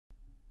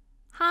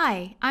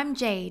Hi, I'm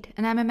Jade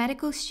and I'm a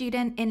medical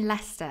student in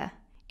Leicester.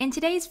 In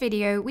today's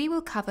video, we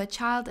will cover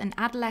child and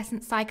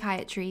adolescent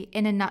psychiatry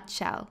in a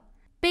nutshell.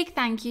 Big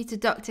thank you to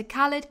Dr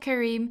Khalid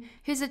Karim,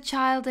 who's a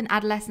child and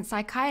adolescent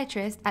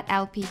psychiatrist at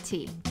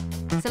LPT.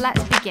 So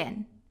let's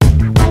begin.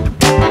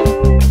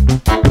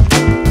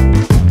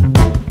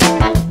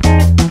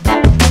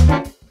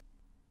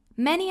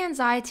 Many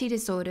anxiety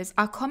disorders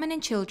are common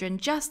in children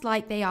just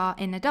like they are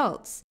in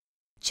adults.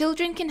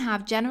 Children can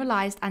have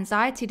generalized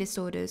anxiety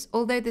disorders,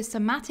 although the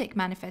somatic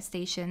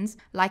manifestations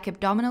like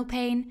abdominal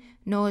pain,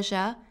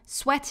 nausea,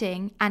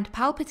 sweating, and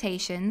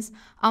palpitations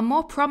are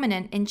more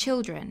prominent in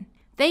children.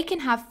 They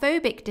can have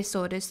phobic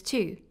disorders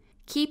too.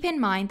 Keep in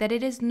mind that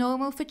it is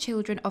normal for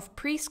children of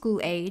preschool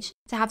age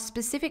to have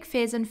specific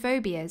fears and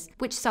phobias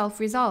which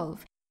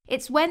self-resolve.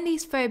 It's when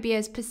these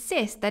phobias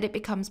persist that it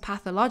becomes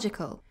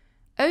pathological.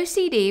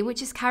 OCD,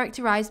 which is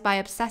characterized by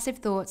obsessive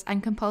thoughts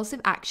and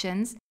compulsive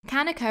actions,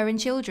 can occur in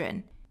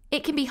children.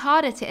 It can be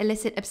harder to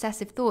elicit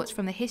obsessive thoughts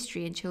from the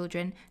history in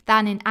children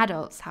than in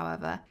adults,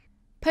 however.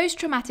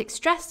 Post-traumatic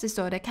stress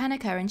disorder can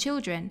occur in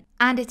children,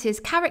 and it is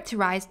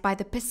characterized by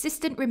the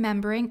persistent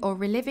remembering or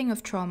reliving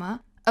of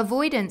trauma,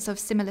 avoidance of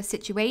similar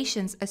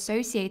situations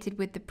associated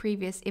with the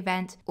previous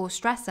event or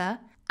stressor,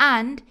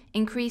 and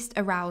increased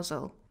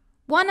arousal.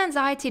 One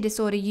anxiety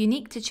disorder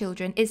unique to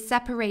children is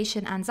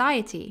separation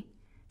anxiety.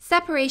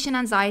 Separation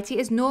anxiety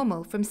is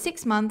normal from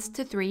 6 months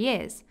to 3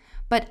 years,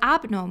 but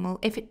abnormal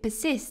if it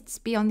persists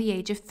beyond the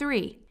age of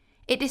 3.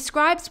 It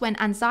describes when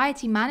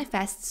anxiety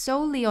manifests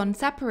solely on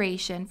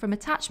separation from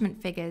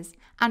attachment figures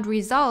and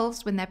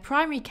resolves when their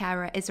primary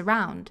carer is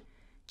around.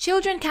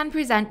 Children can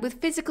present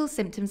with physical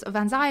symptoms of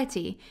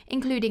anxiety,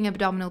 including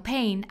abdominal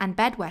pain and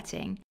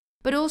bedwetting,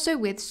 but also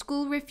with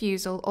school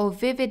refusal or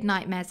vivid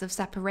nightmares of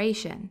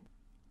separation.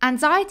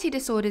 Anxiety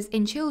disorders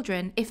in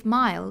children, if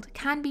mild,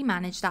 can be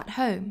managed at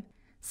home.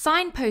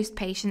 Signpost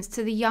patients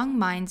to the Young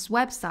Minds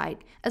website,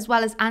 as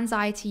well as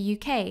Anxiety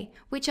UK,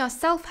 which are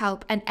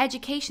self-help and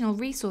educational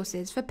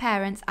resources for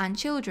parents and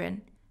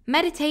children.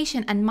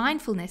 Meditation and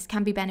mindfulness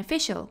can be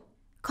beneficial.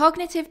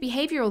 Cognitive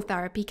behavioral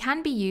therapy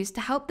can be used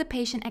to help the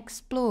patient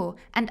explore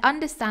and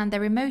understand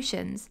their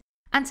emotions,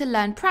 and to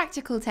learn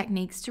practical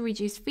techniques to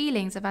reduce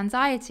feelings of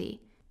anxiety.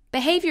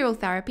 Behavioral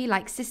therapy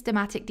like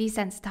systematic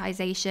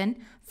desensitization,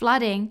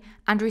 flooding,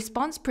 and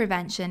response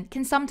prevention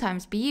can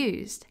sometimes be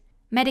used.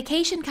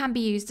 Medication can be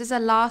used as a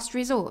last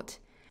resort.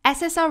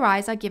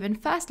 SSRIs are given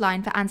first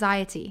line for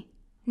anxiety.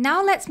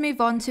 Now let's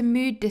move on to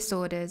mood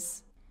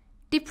disorders.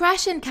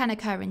 Depression can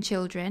occur in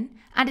children,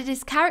 and it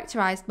is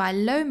characterized by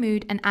low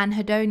mood and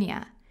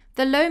anhedonia.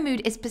 The low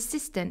mood is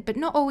persistent but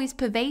not always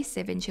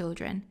pervasive in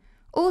children.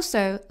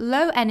 Also,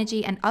 low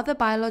energy and other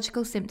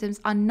biological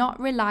symptoms are not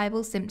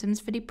reliable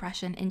symptoms for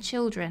depression in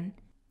children.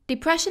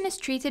 Depression is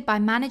treated by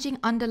managing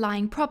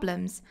underlying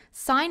problems,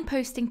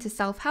 signposting to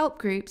self-help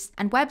groups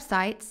and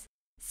websites,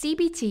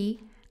 CBT,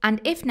 and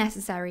if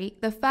necessary,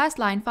 the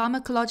first-line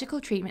pharmacological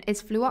treatment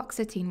is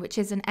fluoxetine, which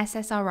is an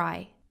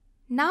SSRI.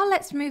 Now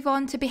let's move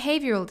on to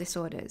behavioral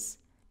disorders.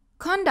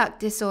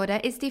 Conduct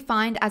disorder is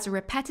defined as a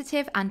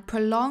repetitive and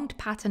prolonged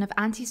pattern of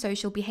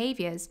antisocial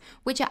behaviors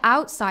which are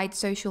outside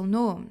social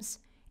norms.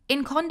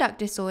 In conduct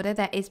disorder,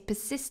 there is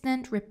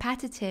persistent,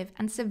 repetitive,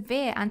 and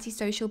severe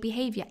antisocial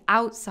behavior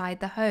outside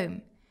the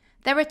home.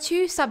 There are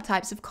two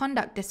subtypes of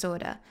conduct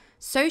disorder: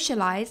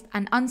 socialized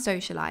and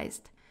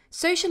unsocialized.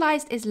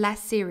 Socialized is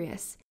less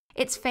serious,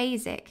 it's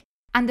phasic,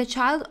 and the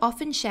child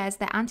often shares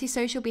their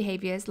antisocial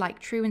behaviors like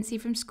truancy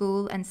from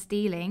school and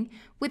stealing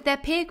with their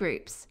peer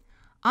groups.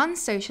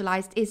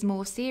 Unsocialized is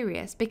more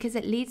serious because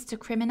it leads to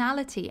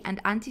criminality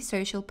and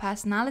antisocial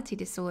personality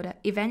disorder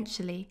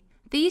eventually.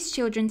 These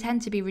children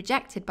tend to be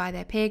rejected by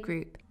their peer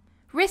group.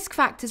 Risk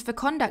factors for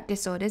conduct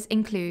disorders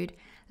include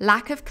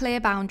lack of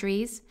clear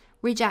boundaries,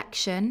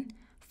 rejection,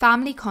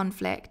 family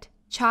conflict,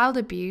 child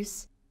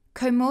abuse,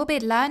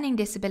 comorbid learning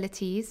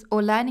disabilities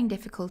or learning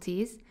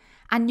difficulties,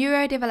 and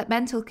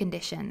neurodevelopmental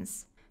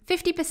conditions.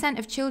 50%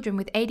 of children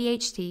with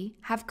ADHD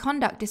have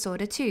conduct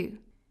disorder too.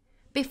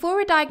 Before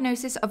a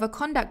diagnosis of a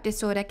conduct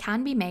disorder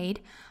can be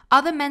made,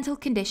 other mental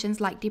conditions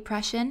like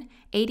depression,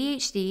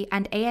 ADHD,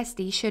 and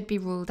ASD should be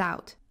ruled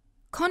out.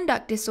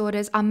 Conduct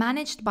disorders are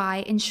managed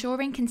by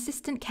ensuring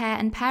consistent care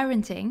and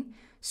parenting,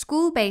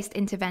 school-based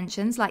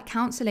interventions like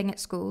counseling at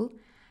school,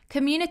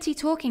 community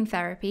talking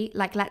therapy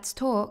like Let's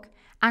Talk,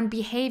 and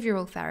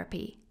behavioral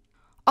therapy.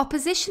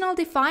 Oppositional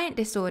defiant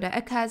disorder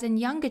occurs in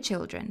younger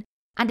children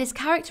and is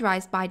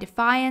characterized by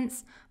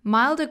defiance,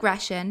 mild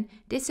aggression,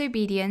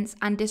 disobedience,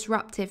 and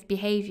disruptive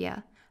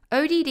behavior.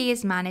 ODD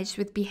is managed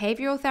with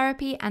behavioral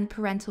therapy and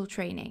parental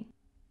training.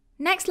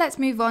 Next, let's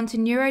move on to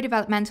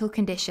neurodevelopmental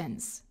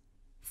conditions.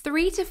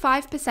 3 to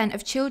 5%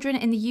 of children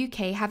in the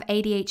UK have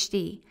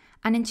ADHD,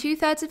 and in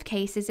 2/3 of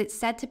cases it's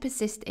said to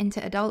persist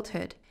into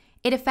adulthood.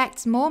 It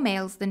affects more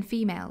males than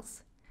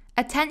females.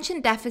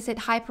 Attention deficit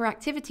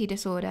hyperactivity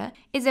disorder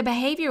is a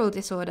behavioral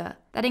disorder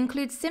that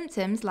includes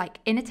symptoms like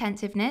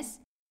inattentiveness,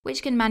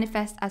 which can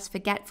manifest as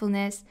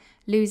forgetfulness,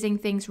 losing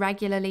things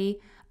regularly,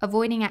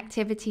 avoiding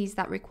activities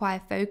that require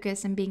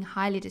focus and being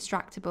highly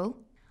distractible.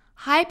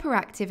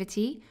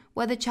 hyperactivity,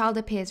 where the child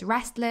appears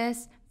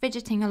restless,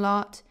 fidgeting a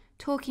lot,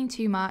 talking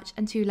too much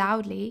and too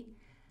loudly,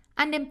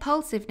 and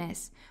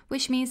impulsiveness,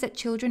 which means that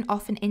children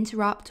often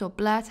interrupt or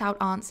blurt out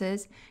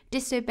answers,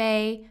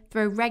 disobey,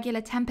 throw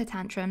regular temper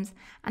tantrums,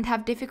 and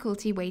have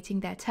difficulty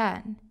waiting their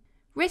turn.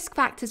 Risk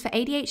factors for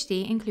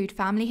ADHD include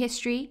family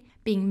history,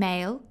 being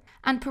male,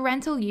 and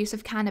parental use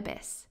of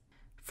cannabis.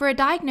 For a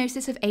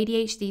diagnosis of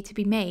ADHD to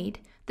be made,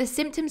 the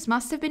symptoms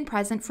must have been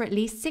present for at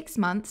least 6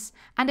 months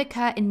and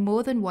occur in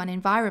more than one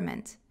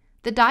environment.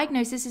 The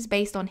diagnosis is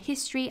based on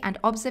history and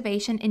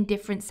observation in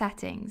different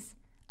settings.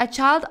 A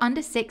child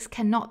under 6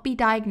 cannot be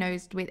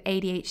diagnosed with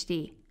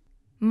ADHD.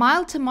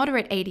 Mild to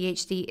moderate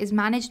ADHD is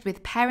managed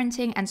with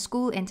parenting and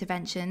school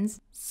interventions,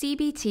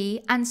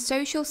 CBT, and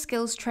social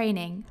skills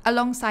training,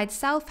 alongside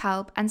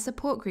self-help and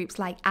support groups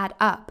like Add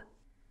Up.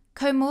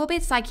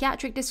 Comorbid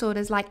psychiatric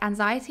disorders like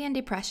anxiety and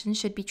depression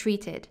should be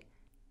treated.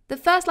 The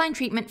first-line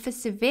treatment for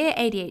severe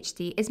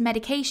ADHD is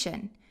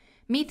medication.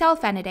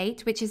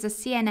 Methylphenidate, which is a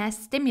CNS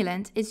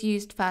stimulant, is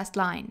used first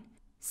line.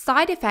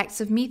 Side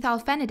effects of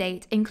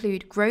methylphenidate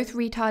include growth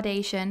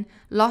retardation,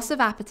 loss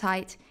of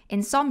appetite,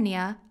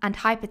 insomnia, and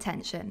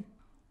hypertension.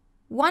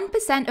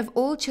 1% of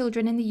all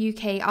children in the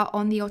UK are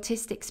on the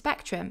autistic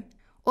spectrum.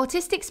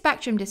 Autistic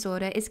spectrum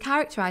disorder is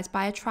characterized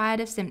by a triad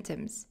of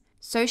symptoms.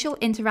 Social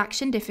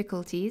interaction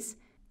difficulties.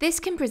 This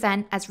can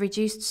present as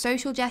reduced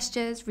social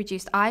gestures,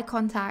 reduced eye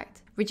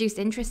contact, reduced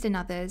interest in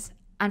others,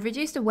 and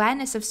reduced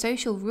awareness of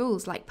social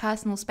rules like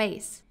personal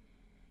space.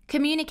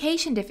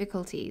 Communication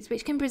difficulties,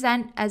 which can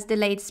present as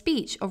delayed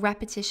speech or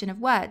repetition of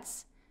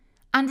words.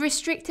 And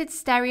restricted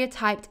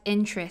stereotyped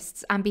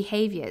interests and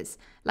behaviors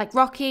like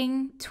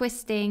rocking,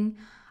 twisting,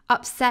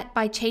 upset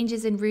by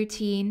changes in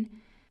routine.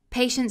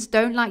 Patients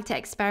don't like to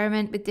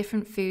experiment with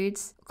different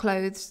foods,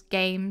 clothes,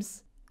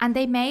 games, and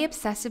they may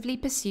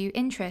obsessively pursue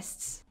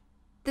interests.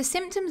 The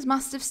symptoms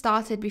must have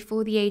started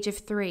before the age of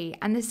 3,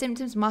 and the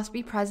symptoms must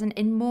be present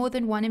in more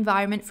than one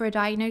environment for a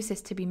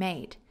diagnosis to be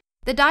made.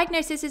 The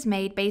diagnosis is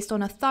made based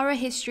on a thorough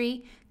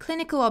history,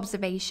 clinical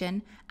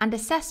observation, and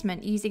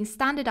assessment using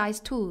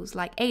standardized tools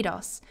like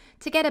ADOS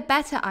to get a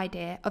better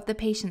idea of the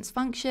patient's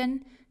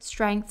function,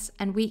 strengths,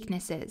 and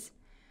weaknesses.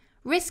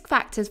 Risk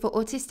factors for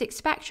autistic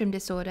spectrum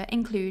disorder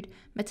include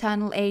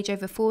maternal age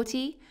over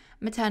 40,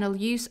 maternal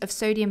use of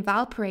sodium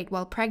valproate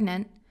while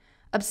pregnant,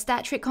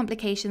 obstetric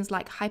complications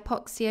like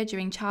hypoxia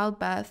during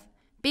childbirth,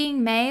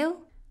 being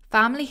male,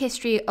 family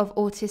history of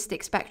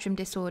autistic spectrum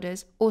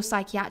disorders or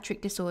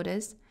psychiatric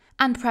disorders,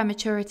 and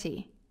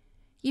prematurity.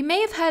 You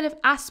may have heard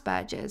of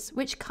Asperger's,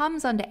 which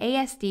comes under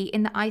ASD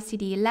in the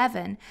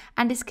ICD-11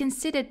 and is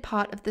considered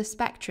part of the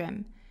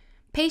spectrum.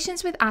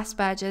 Patients with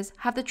Asperger's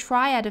have the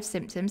triad of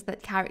symptoms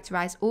that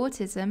characterize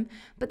autism,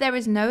 but there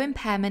is no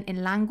impairment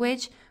in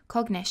language,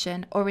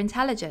 cognition, or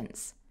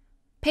intelligence.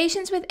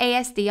 Patients with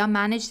ASD are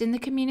managed in the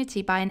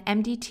community by an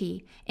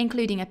MDT,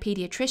 including a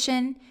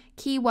pediatrician,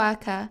 key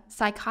worker,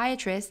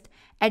 psychiatrist,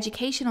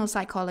 educational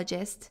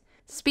psychologist,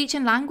 speech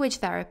and language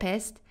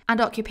therapist, and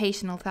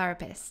occupational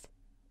therapist.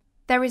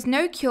 There is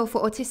no cure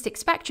for autistic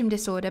spectrum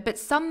disorder, but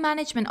some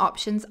management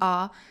options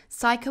are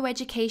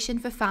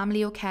psychoeducation for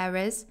family or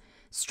carers,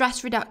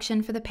 stress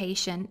reduction for the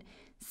patient,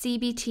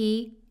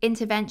 CBT,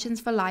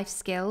 interventions for life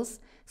skills,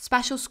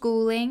 special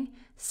schooling,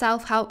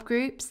 self-help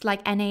groups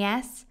like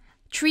NAS,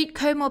 treat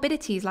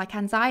comorbidities like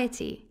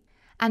anxiety,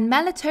 and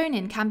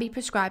melatonin can be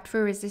prescribed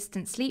for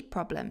resistant sleep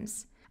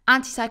problems.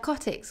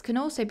 Antipsychotics can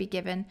also be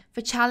given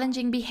for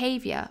challenging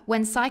behavior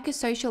when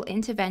psychosocial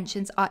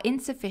interventions are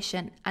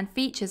insufficient and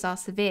features are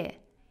severe.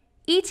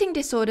 Eating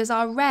disorders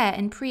are rare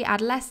in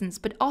pre-adolescence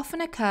but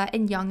often occur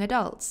in young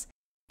adults.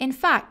 In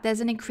fact, there's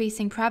an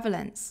increasing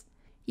prevalence.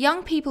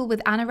 Young people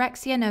with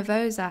anorexia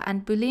nervosa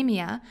and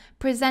bulimia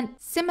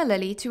present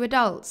similarly to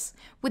adults,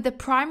 with the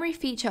primary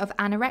feature of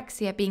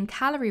anorexia being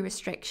calorie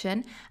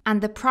restriction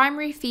and the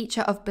primary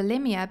feature of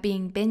bulimia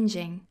being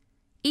binging.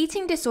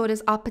 Eating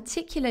disorders are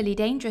particularly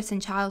dangerous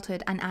in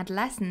childhood and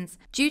adolescence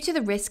due to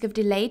the risk of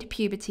delayed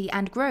puberty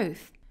and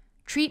growth.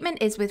 Treatment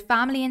is with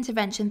family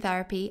intervention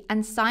therapy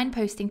and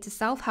signposting to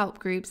self-help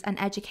groups and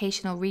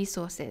educational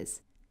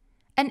resources.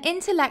 An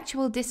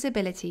intellectual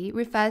disability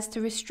refers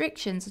to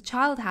restrictions a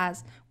child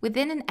has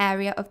within an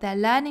area of their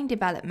learning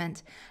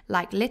development,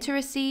 like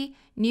literacy,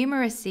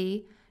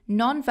 numeracy,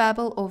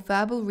 non-verbal or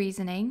verbal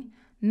reasoning,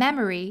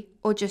 memory,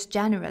 or just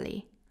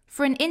generally.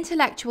 For an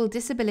intellectual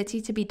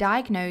disability to be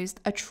diagnosed,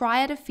 a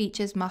triad of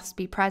features must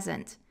be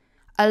present.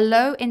 A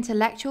low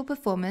intellectual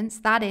performance,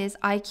 that is,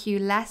 IQ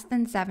less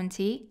than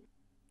 70.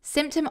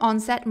 Symptom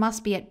onset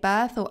must be at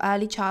birth or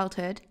early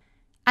childhood.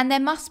 And there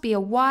must be a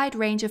wide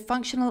range of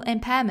functional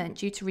impairment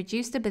due to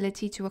reduced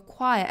ability to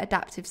acquire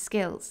adaptive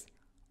skills.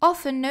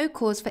 Often no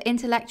cause for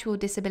intellectual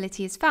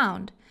disability is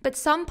found, but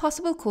some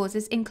possible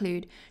causes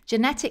include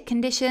genetic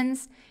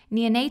conditions,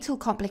 neonatal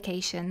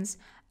complications,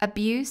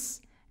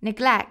 abuse,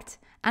 neglect,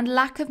 and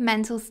lack of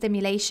mental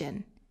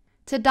stimulation.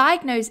 To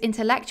diagnose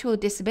intellectual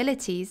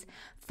disabilities,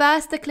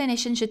 first the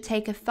clinician should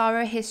take a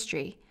thorough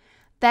history.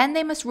 Then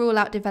they must rule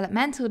out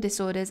developmental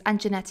disorders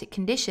and genetic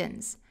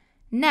conditions.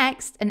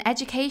 Next, an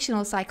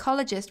educational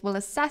psychologist will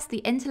assess the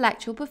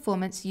intellectual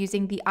performance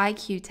using the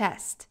IQ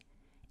test.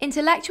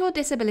 Intellectual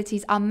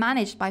disabilities are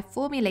managed by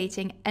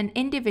formulating an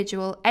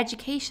individual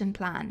education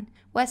plan,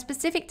 where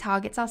specific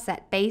targets are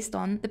set based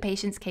on the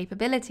patient's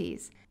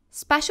capabilities.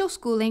 Special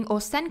schooling or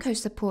SENCO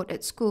support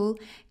at school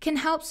can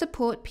help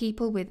support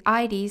people with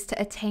IDs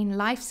to attain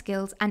life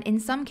skills and, in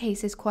some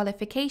cases,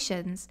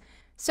 qualifications.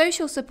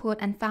 Social support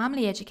and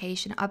family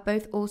education are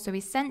both also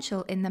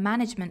essential in the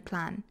management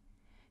plan.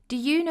 Do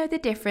you know the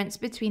difference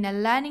between a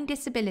learning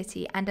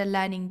disability and a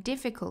learning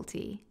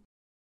difficulty?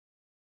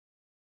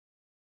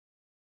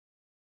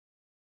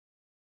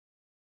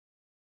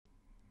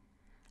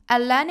 A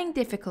learning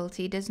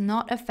difficulty does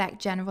not affect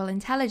general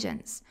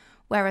intelligence,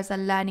 whereas a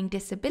learning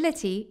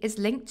disability is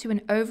linked to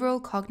an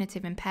overall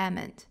cognitive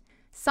impairment.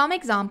 Some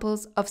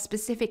examples of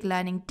specific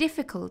learning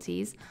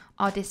difficulties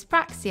are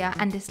dyspraxia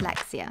and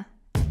dyslexia.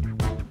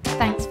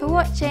 Thanks for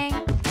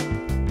watching!